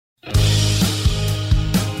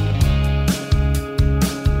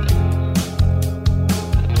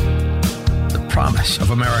promise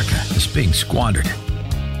of America is being squandered.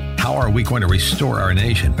 How are we going to restore our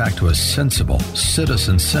nation back to a sensible,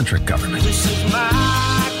 citizen-centric government? This is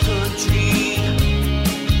my country.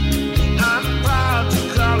 I'm proud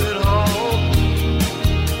to call it home.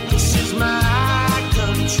 This is my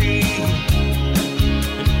country.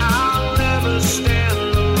 And I'll never stand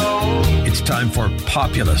alone. It's time for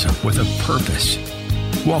populism with a purpose.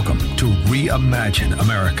 Welcome to Reimagine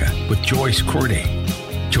America with Joyce Cordy.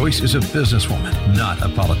 Joyce is a businesswoman, not a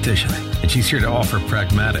politician, and she's here to offer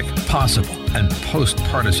pragmatic, possible, and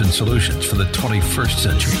post-partisan solutions for the 21st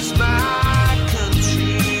century. This is my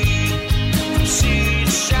country. See it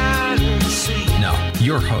shine and see. Now,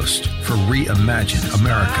 your host for Reimagine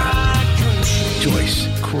America, Joyce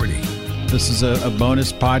Cordy. This is a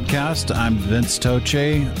bonus podcast. I'm Vince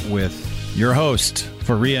Toche with your host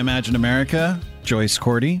for Reimagine America, Joyce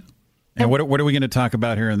Cordy. And what are we going to talk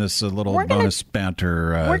about here in this little bonus banter?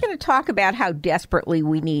 We're going to talk about how desperately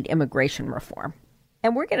we need immigration reform.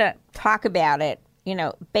 And we're going to talk about it,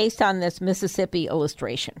 based on this Mississippi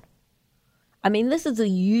illustration. I mean, this is a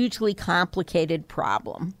hugely complicated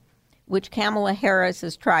problem, which Kamala Harris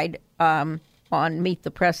has tried on Meet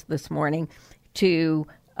the Press this morning to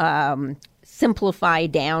simplify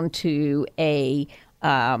down to a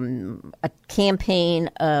campaign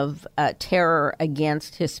of terror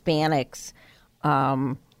against Hispanics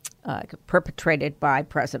perpetrated by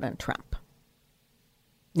President Trump.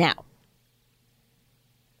 Now,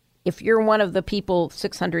 if you're one of the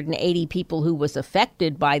 680 people who was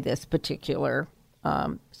affected by this particular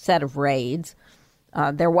set of raids,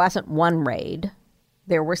 there wasn't one raid.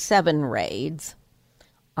 There were 7 raids.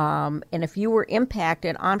 And if you were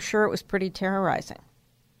impacted, I'm sure it was pretty terrorizing.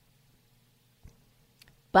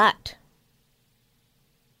 But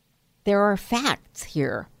there are facts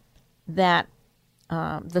here that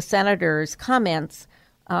the senator's comments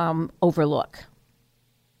overlook.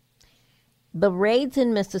 The raids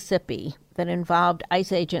in Mississippi that involved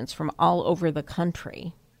ICE agents from all over the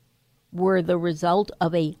country were the result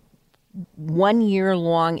of a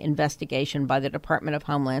 1-year-long investigation by the Department of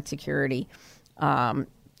Homeland Security,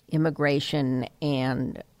 Immigration,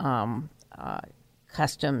 and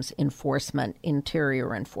Customs Enforcement,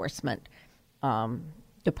 Interior Enforcement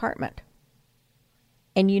Department.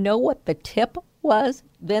 And you know what the tip was,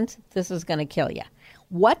 Vince? This is going to kill you.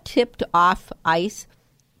 What tipped off ICE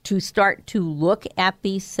to start to look at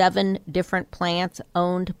these 7 different plants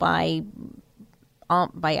owned by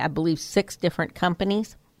I believe 6 different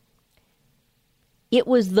companies? It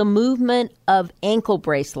was the movement of ankle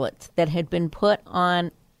bracelets that had been put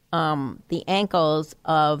on the ankles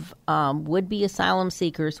of would-be asylum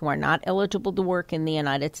seekers who are not eligible to work in the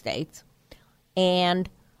United States, and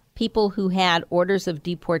people who had orders of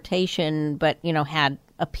deportation but, had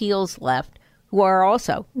appeals left, who are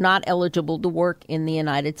also not eligible to work in the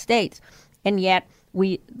United States. And yet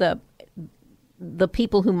the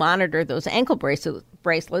people who monitor those ankle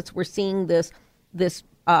bracelets were seeing this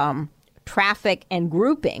traffic and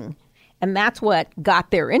grouping, and that's what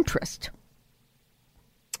got their interest.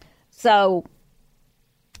 So,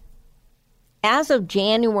 as of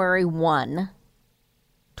January 1,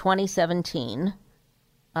 2017,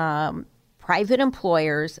 private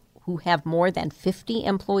employers who have more than 50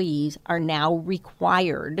 employees are now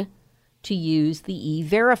required to use the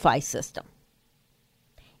E-Verify system.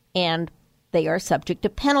 And they are subject to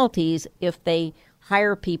penalties if they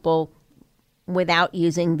hire people without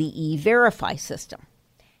using the E-Verify system.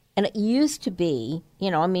 And it used to be,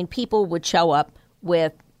 people would show up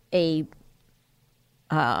with a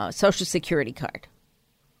Social Security card.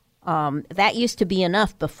 That used to be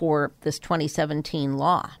enough before this 2017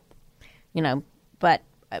 law, but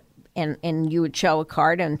and you would show a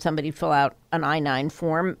card and somebody'd fill out an I-9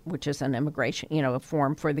 form, which is an immigration, a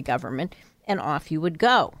form for the government, and off you would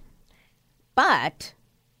go. But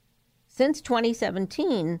since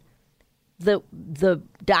 2017, the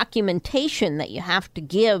documentation that you have to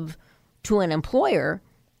give to an employer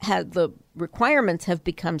the requirements have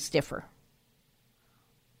become stiffer.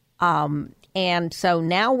 And so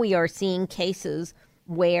now we are seeing cases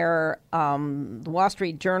where the Wall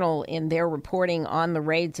Street Journal, in their reporting on the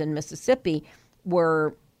raids in Mississippi,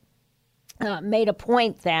 made a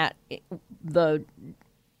point that the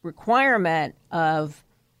requirement of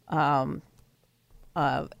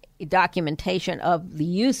documentation of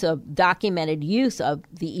the documented use of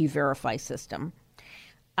the E-Verify system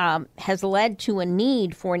has led to a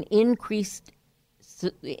need for an increased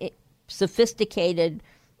sophisticated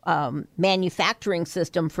manufacturing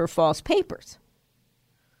system for false papers.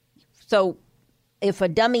 So if a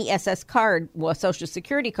dummy SS card, well, a Social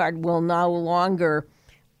Security card, will no longer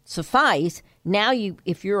suffice. Now,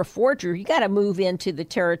 if you're a forger, you got to move into the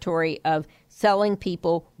territory of selling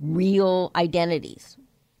people real identities.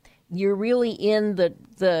 You're really in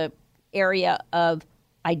the area of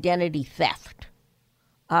identity theft.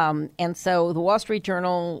 And so the Wall Street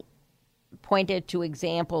Journal pointed to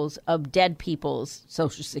examples of dead people's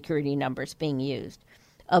Social Security numbers being used,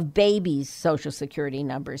 of babies' Social Security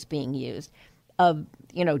numbers being used, of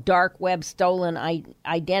dark web stolen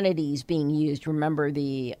identities being used. Remember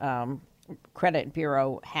the credit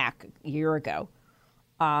bureau hack a year ago.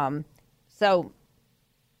 So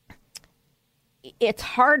it's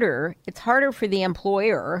harder for the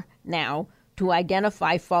employer now to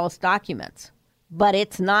identify false documents, but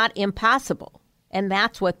it's not impossible. And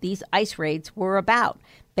that's what these ICE raids were about.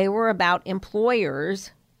 They were about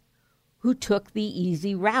employers who took the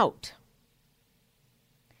easy route.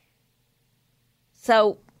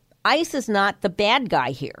 So ICE is not the bad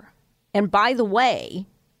guy here. And by the way,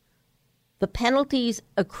 the penalties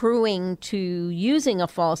accruing to using a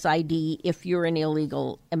false ID if you're an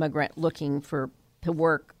illegal immigrant looking to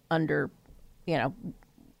work under,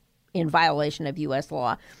 in violation of U.S.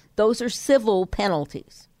 law, those are civil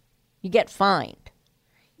penalties. You get fined.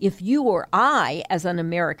 If you or I, as an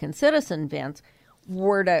American citizen, Vince,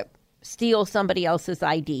 were to steal somebody else's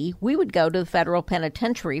ID, we would go to the federal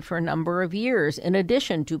penitentiary for a number of years in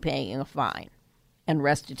addition to paying a fine and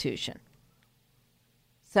restitution.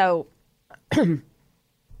 So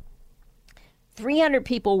 300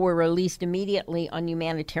 people were released immediately on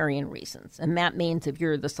humanitarian reasons. And that means if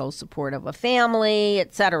you're the sole support of a family,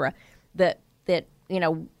 et cetera, that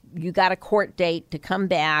you got a court date to come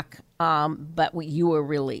back, but you were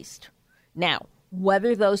released. Now,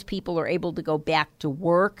 whether those people are able to go back to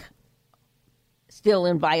work, still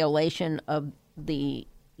in violation of the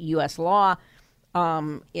U.S. law,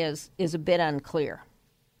 is a bit unclear.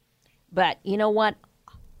 But you know what?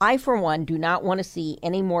 I, for one, do not want to see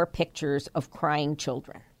any more pictures of crying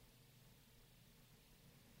children.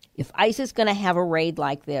 If ICE is going to have a raid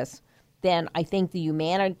like this, then I think the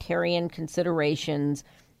humanitarian considerations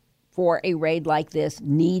for a raid like this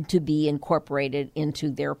need to be incorporated into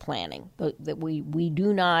their planning. That we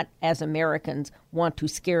do not, as Americans, want to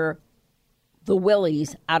scare the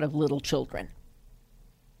willies out of little children.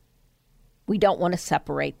 We don't want to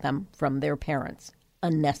separate them from their parents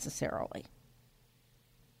unnecessarily.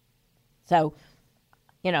 So,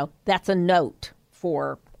 that's a note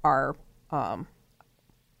for our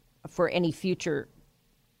for any future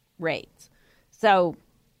raids. So,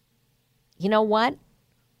 you know what?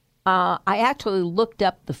 I actually looked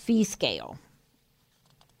up the fee scale,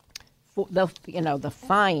 for the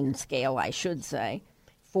fine scale, I should say,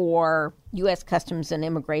 for U.S. Customs and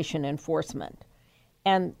Immigration Enforcement,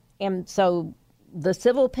 and so the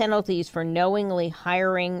civil penalties for knowingly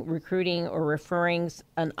hiring, recruiting, or referring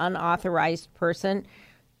an unauthorized person,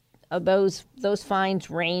 those fines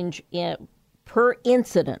range per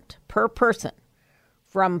incident, per person,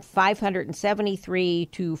 from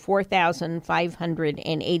 $573 to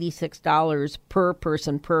 $4,586 per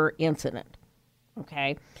person per incident.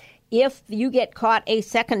 Okay? If you get caught a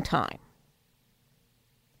second time,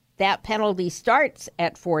 that penalty starts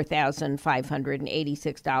at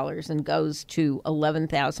 $4,586 and goes to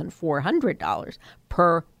 $11,400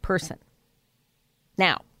 per person.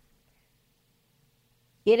 Now,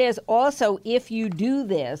 it is also, if you do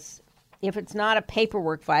this, if it's not a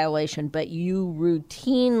paperwork violation, but you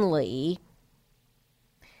routinely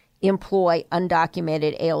employ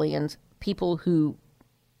undocumented aliens, people who,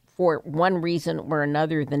 for one reason or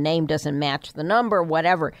another, the name doesn't match the number,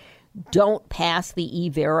 whatever, don't pass the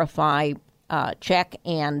E-Verify check,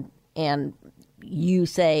 and you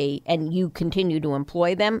say, and you continue to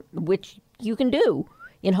employ them, which you can do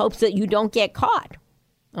in hopes that you don't get caught.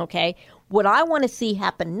 Okay? What I want to see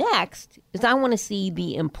happen next is I want to see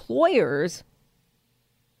the employers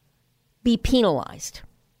be penalized.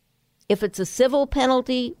 If it's a civil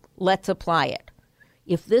penalty, let's apply it.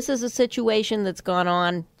 If this is a situation that's gone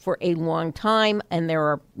on for a long time and there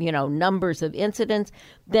are, numbers of incidents,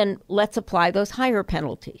 then let's apply those higher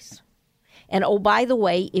penalties. And oh, by the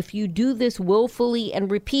way, if you do this willfully and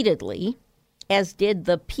repeatedly, as did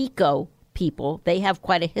the PICO people, they have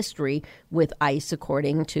quite a history with ICE,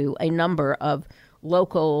 according to a number of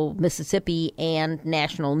local Mississippi and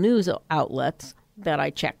national news outlets that I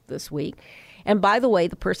checked this week. And by the way,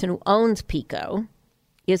 the person who owns PICO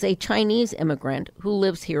is a Chinese immigrant who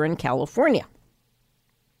lives here in California.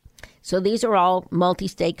 So these are all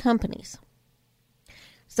multi-state companies.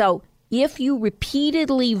 So if you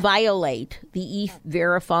repeatedly violate the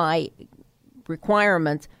E-Verify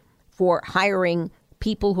requirements for hiring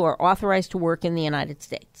people who are authorized to work in the United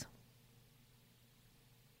States,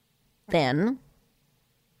 then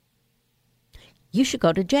you should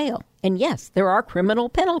go to jail. And yes, there are criminal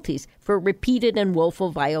penalties for repeated and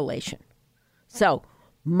willful violation. So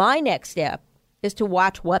my next step is to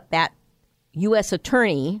watch what that U.S.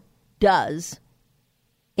 attorney does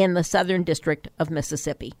in the Southern District of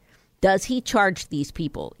Mississippi. Does he charge these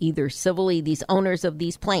people, either civilly, these owners of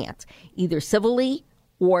these plants, either civilly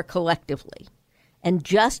or collectively? And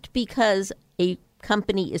just because a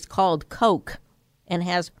company is called Coke and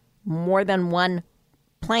has more than one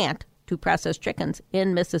plant to process chickens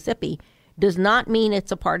in Mississippi does not mean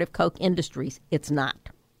it's a part of Coke Industries. It's not.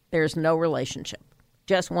 There's no relationship.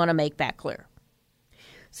 Just want to make that clear.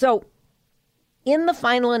 So in the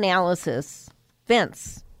final analysis,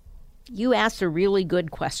 Vince, you asked a really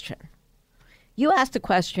good question. You asked a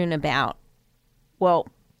question about, well,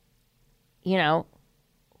 you know,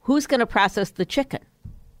 who's going to process the chicken?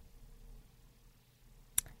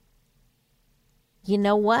 You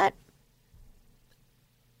know what?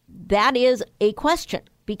 That is a question,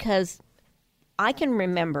 because I can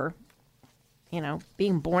remember, you know,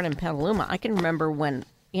 being born in Petaluma, I can remember when,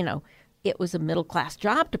 you know, it was a middle-class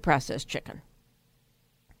job to process chicken.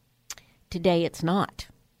 Today it's not.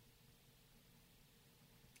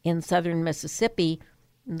 In southern Mississippi,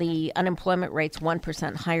 the unemployment rate's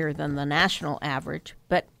 1% higher than the national average,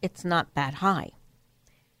 but it's not that high.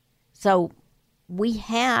 So we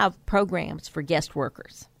have programs for guest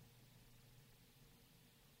workers.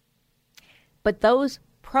 But those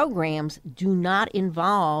programs do not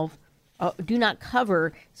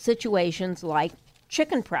cover situations like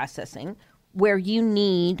chicken processing, where you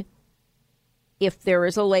need, if there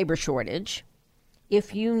is a labor shortage,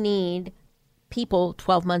 if you need people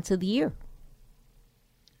 12 months of the year.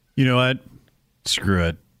 You know what? Screw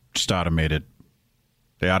it. Just automate it.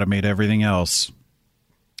 They automate everything else.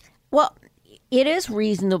 Well, it is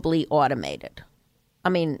reasonably automated. I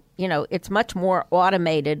mean, you know, it's much more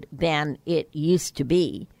automated than it used to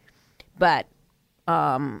be. But,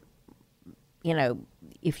 you know,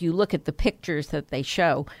 if you look at the pictures that they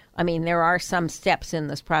show, I mean, there are some steps in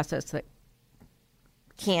this process that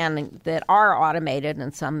are automated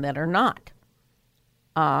and some that are not.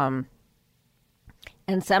 And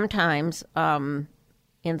sometimes,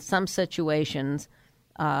 in some situations,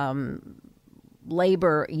 human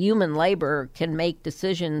labor can make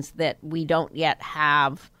decisions that we don't yet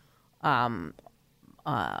have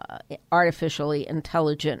artificially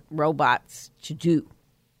intelligent robots to do.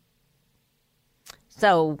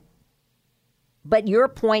 So, but your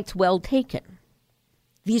point's well taken.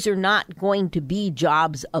 These are not going to be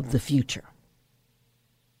jobs of the future.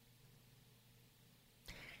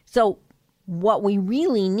 So what we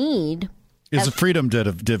really need is a freedom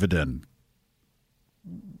dividend.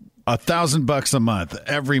 $1,000 a month,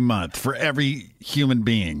 every month, for every human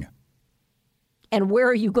being. And where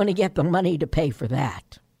are you going to get the money to pay for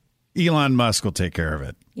that? Elon Musk will take care of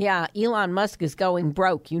it. Yeah, Elon Musk is going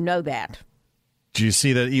broke. You know that. Do you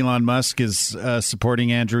see that Elon Musk is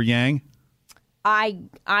supporting Andrew Yang? I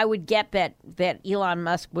would get that Elon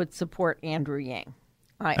Musk would support Andrew Yang.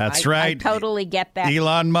 That's right. I totally get that.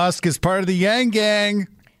 Elon Musk is part of the Yang gang.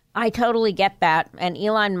 I totally get that. And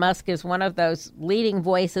Elon Musk is one of those leading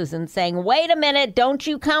voices in saying, wait a minute, don't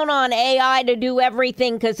you count on AI to do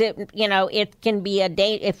everything, because it can be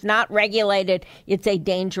if not regulated, it's a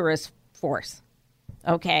dangerous force.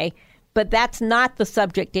 Okay? But that's not the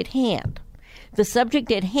subject at hand. The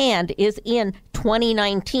subject at hand is in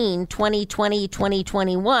 2019, 2020,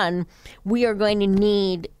 2021, we are going to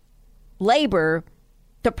need labor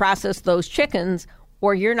to process those chickens,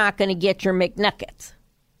 or you're not going to get your McNuggets.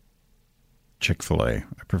 Chick-fil-A.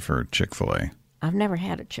 I prefer Chick-fil-A. I've never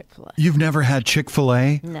had a Chick-fil-A. You've never had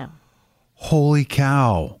Chick-fil-A? No. Holy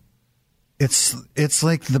cow. It's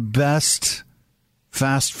like the best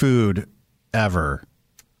fast food ever.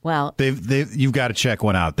 Well, you've got to check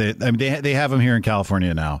one out. They have them here in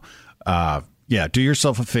California now. Yeah, do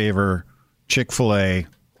yourself a favor. Chick-fil-A.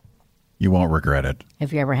 You won't regret it.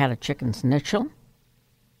 Have you ever had a chicken schnitzel?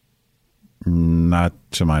 Not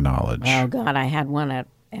to my knowledge. Oh, God, I had one at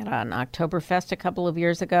an Oktoberfest a couple of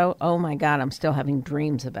years ago. Oh, my God, I'm still having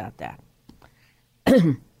dreams about that.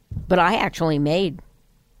 But I actually made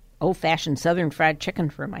old-fashioned Southern fried chicken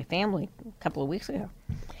for my family a couple of weeks ago.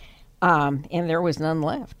 And there was none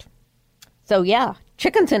left. So, yeah,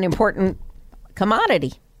 chicken's an important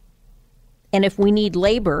commodity. And if we need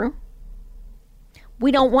labor,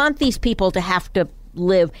 we don't want these people to have to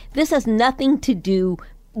live. This has nothing to do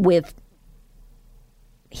with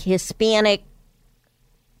Hispanic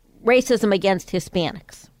racism against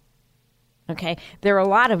Hispanics. Okay? There are a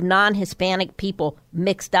lot of non-Hispanic people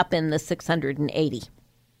mixed up in the 680.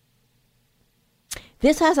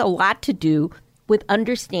 This has a lot to do with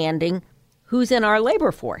understanding who's in our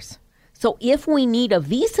labor force. So if we need a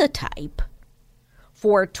visa type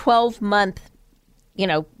for 12-month,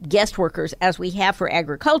 guest workers, as we have for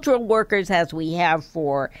agricultural workers, as we have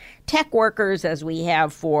for tech workers, as we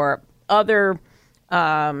have for other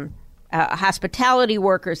hospitality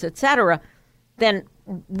workers, etc., then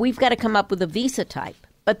we've got to come up with a visa type.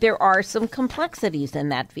 But there are some complexities in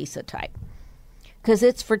that visa type because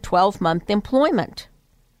it's for 12-month employment.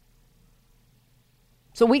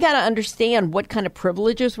 So we got to understand what kind of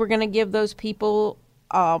privileges we're going to give those people,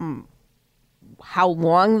 how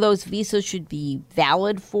long those visas should be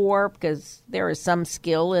valid for, because there is some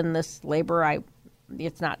skill in this labor.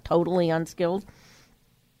 It's not totally unskilled.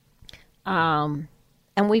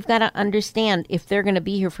 And we've got to understand if they're going to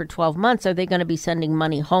be here for 12 months, are they going to be sending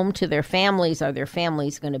money home to their families? Are their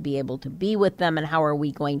families going to be able to be with them? And how are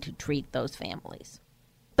we going to treat those families?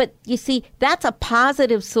 But you see, that's a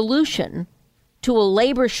positive solution to a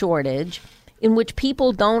labor shortage in which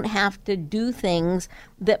people don't have to do things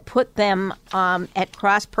that put them at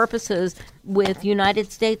cross purposes with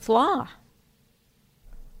United States law.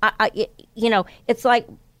 It's like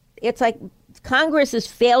Congress's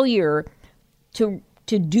failure to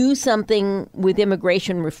do something with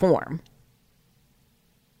immigration reform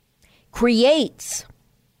creates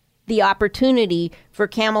the opportunity for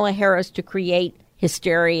Kamala Harris to create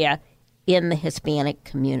hysteria in the Hispanic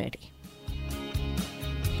community.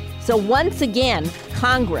 So once again,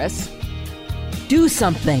 Congress, do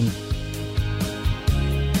something.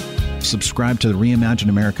 Subscribe to the Reimagine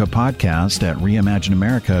America podcast at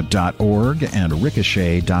reimagineamerica.org and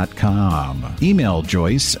ricochet.com. Email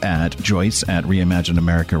Joyce at Reimagineamerica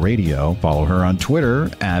America Radio. Follow her on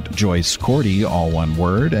Twitter at Joyce Cordy, all one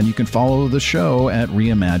word, and you can follow the show at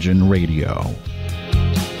Reimagine Radio.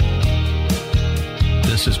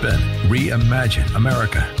 This has been Reimagine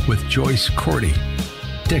America with Joyce Cordy.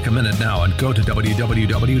 Take a minute now and go to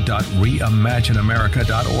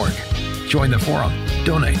www.reimagineamerica.org. Join the forum,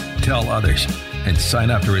 donate, tell others, and sign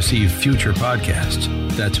up to receive future podcasts.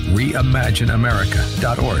 That's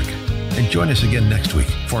reimagineamerica.org. And join us again next week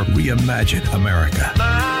for Reimagine America.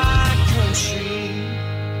 My country.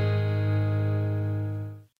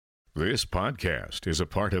 This podcast is a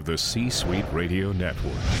part of the C-Suite Radio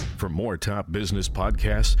Network. For more top business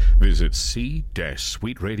podcasts, visit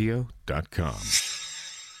c-suiteradio.com.